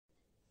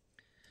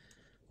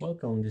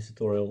Welcome, this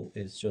tutorial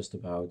is just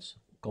about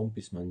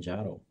compiz.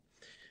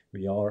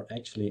 We are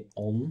actually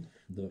on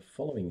the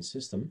following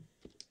system.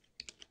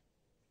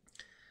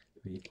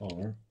 We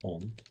are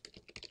on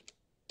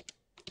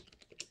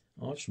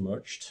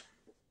ArchMergeD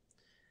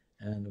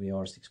and we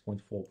are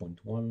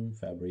 6.4.1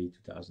 February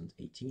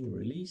 2018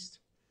 released,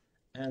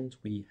 and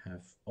we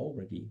have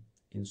already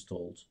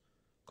installed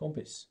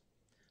compiz.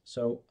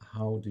 So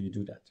how do you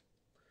do that?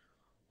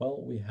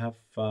 Well, we have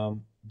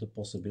the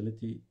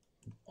possibility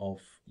of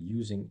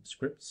using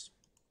scripts.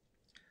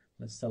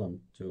 Let's tell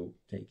them to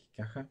take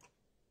caja.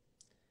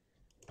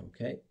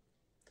 Okay,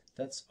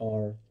 that's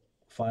our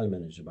file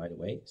manager, by the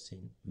way.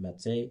 In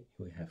Mate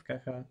we have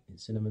caja, in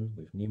Cinnamon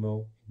with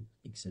Nemo,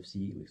 in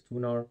XFC with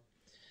Tunar,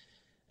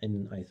 and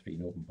in i3 in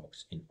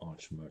OpenBox in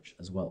ArchMerge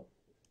as well.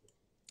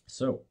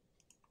 So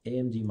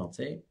AMD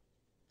Mate,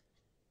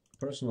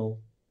 personal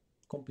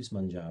compiz,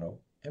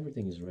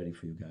 everything is ready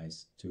for you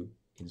guys to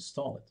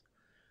install it.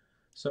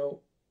 So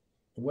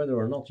whether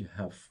or not you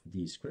have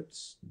these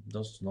scripts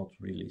is not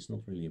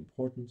really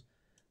important,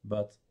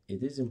 but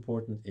it is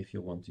important if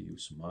you want to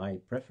use my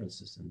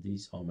preferences, and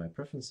these are my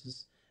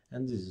preferences,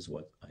 and this is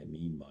what I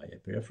mean by a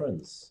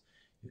preference.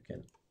 You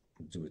can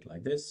do it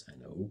like this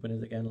and open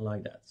it again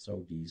like that.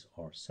 So these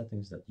are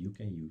settings that you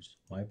can use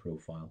my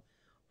profile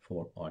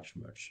for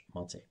ArchMerge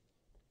Mate.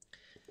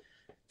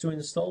 To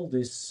install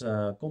this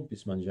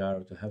compiz,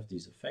 to have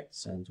these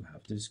effects and to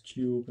have this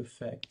cube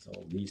effect,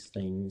 all these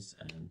things,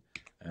 and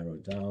arrow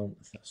down,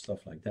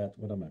 stuff like that,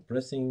 what am I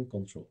pressing?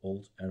 Control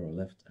Alt, arrow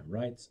left and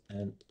right,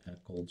 and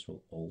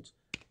Control Alt,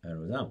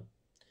 arrow down.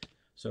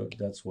 So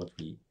that's what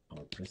we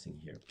are pressing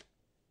here.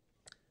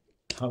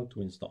 How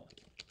to install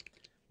it?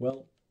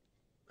 Well,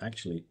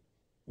 actually,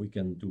 we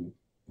can do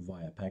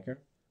via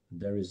Packer.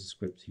 There is a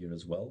script here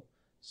as well.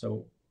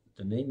 So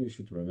the name you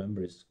should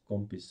remember is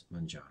compiz.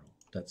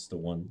 That's the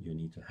one you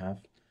need to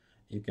have.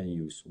 You can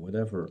use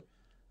whatever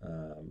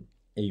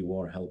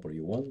AUR helper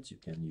you want. You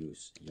can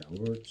use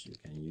Yaword, you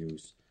can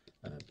use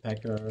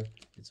Packer.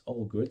 It's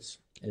all good.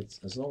 It's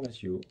as long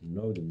as you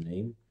know the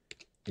name,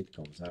 it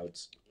comes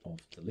out of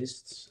the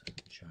lists.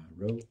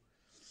 Jaro,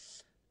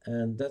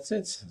 and that's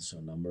it. So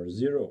number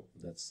 0,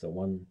 that's the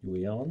one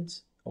we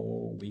want.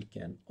 Or we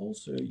can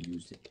also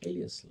use the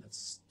alias.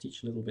 Let's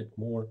teach a little bit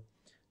more.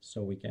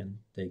 So we can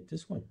take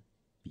this one,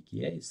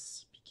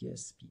 PKS,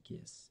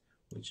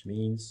 which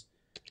means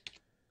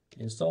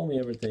install me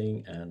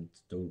everything and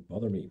don't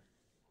bother me.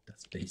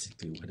 That's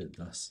basically what it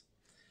does.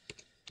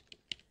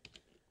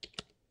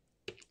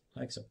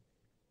 Like so.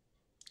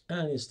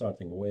 And it's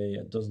starting away.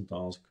 It doesn't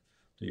ask,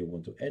 do you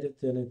want to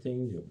edit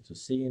anything? Do you want to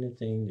see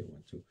anything? Do you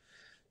want to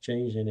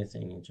change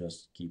anything? It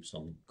just keeps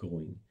on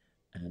going.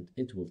 And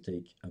it will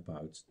take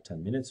about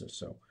 10 minutes or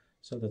so.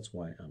 So that's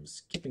why I'm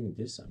skipping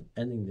this. I'm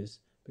ending this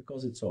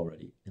because it's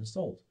already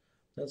installed.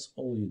 That's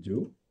all you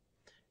do.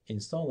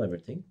 Install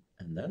everything.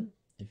 And then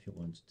if you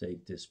want to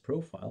take this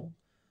profile,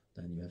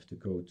 then you have to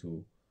go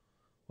to,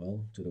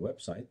 well, to the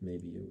website.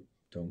 Maybe you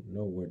don't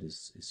know where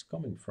this is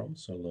coming from,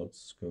 so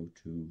let's go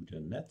to the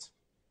net.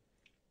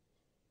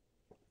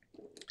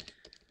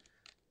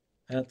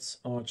 At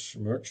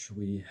ArchMerge,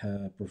 we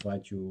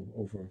provide you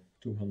over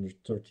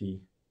 230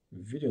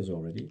 videos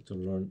already to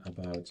learn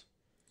about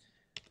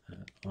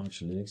Arch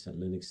Linux and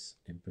Linux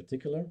in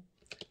particular.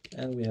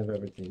 And we have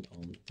everything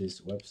on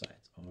this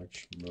website,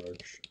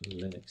 ArchMerge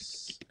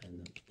Linux,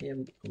 and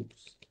then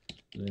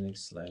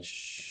Linux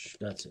 /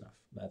 that's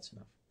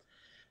enough.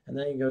 And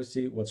then you go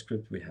see what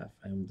script we have,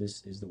 and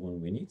this is the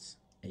one we need,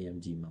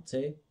 AMD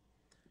Mate.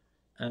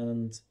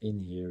 And in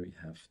here we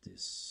have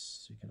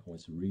this, you can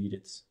always read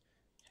it,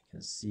 you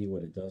can see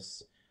what it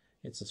does.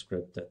 It's a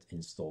script that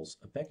installs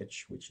a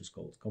package which is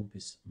called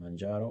compiz,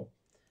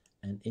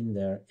 and in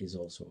there is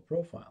also a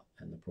profile,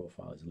 and the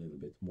profile is a little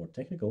bit more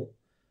technical,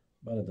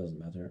 but it doesn't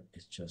matter.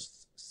 It's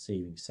just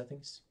saving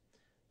settings,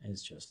 and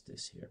it's just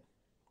this here.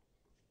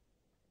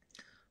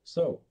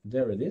 So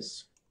there it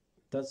is.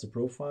 That's the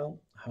profile.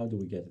 How do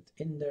we get it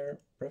in there?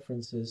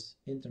 Preferences,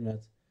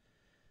 internet,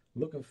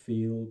 look and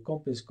feel,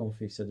 compiz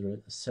config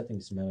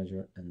settings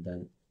manager, and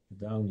then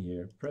down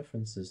here,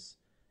 preferences,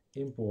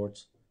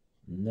 import,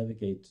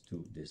 navigate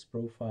to this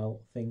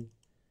profile thing.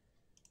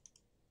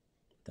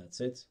 That's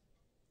it.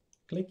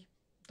 Click,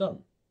 done.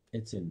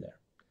 It's in there.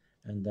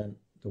 And then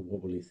the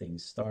wobbly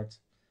things start,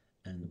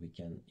 and we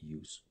can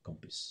use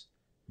compiz.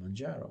 I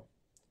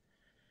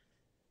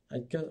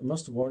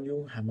must warn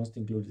you, I must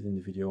include it in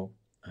the video,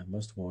 I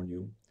must warn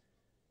you,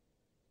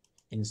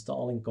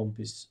 installing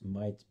compiz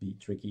might be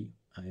tricky.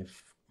 I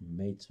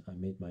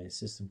made my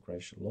system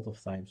crash a lot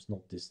of times,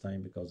 not this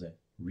time because I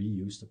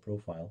reused the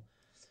profile.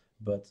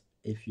 But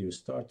if you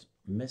start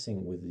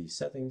messing with these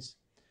settings,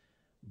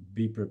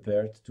 be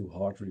prepared to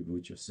hard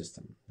reboot your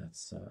system.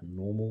 That's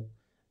normal,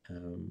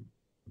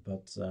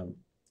 but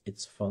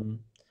it's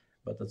fun.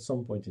 But at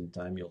some point in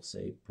time, you'll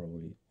say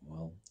probably,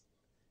 well,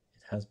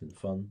 it has been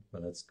fun,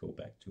 but let's go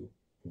back to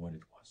what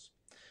it was.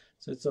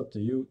 So it's up to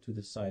you to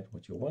decide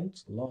what you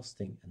want. Last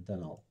thing, and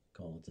then I'll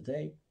call it a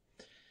day.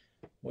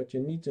 What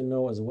you need to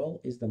know as well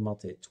is the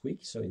Mate tweak,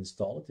 so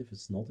install it if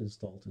it's not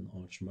installed in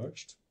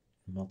ArchMergeD.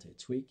 Mate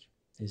tweak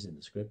is in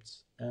the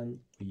scripts, and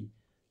we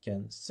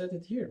can set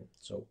it here.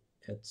 So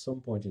at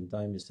some point in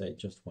time you say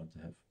just want to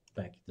have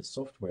back the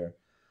software,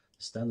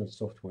 the standard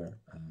software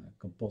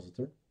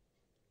compositor,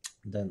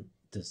 then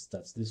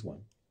that's this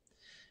one.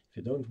 If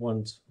you don't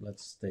want,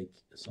 let's take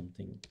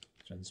something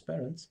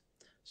transparent.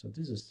 So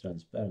this is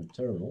transparent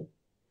terminal,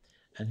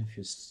 and if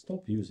you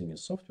stop using a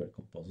software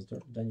compositor,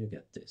 then you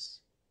get this.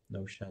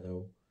 No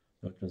shadow,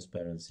 no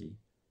transparency.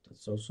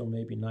 That's also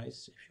maybe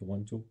nice if you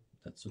want to,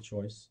 that's a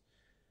choice.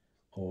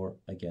 Or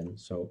again,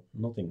 so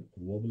nothing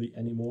wobbly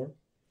anymore,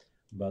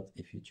 but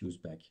if you choose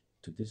back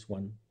to this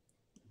one,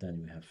 then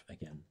you have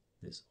again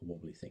this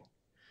wobbly thing.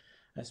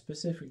 I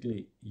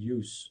specifically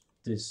use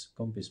this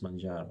compiz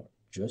Manjaro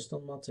just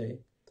on Mate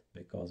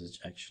because it's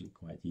actually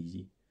quite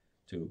easy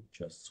to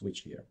just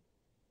switch here.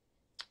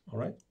 All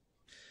right,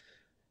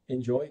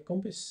 enjoy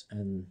compiz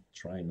and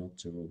try not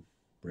to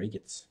break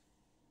it.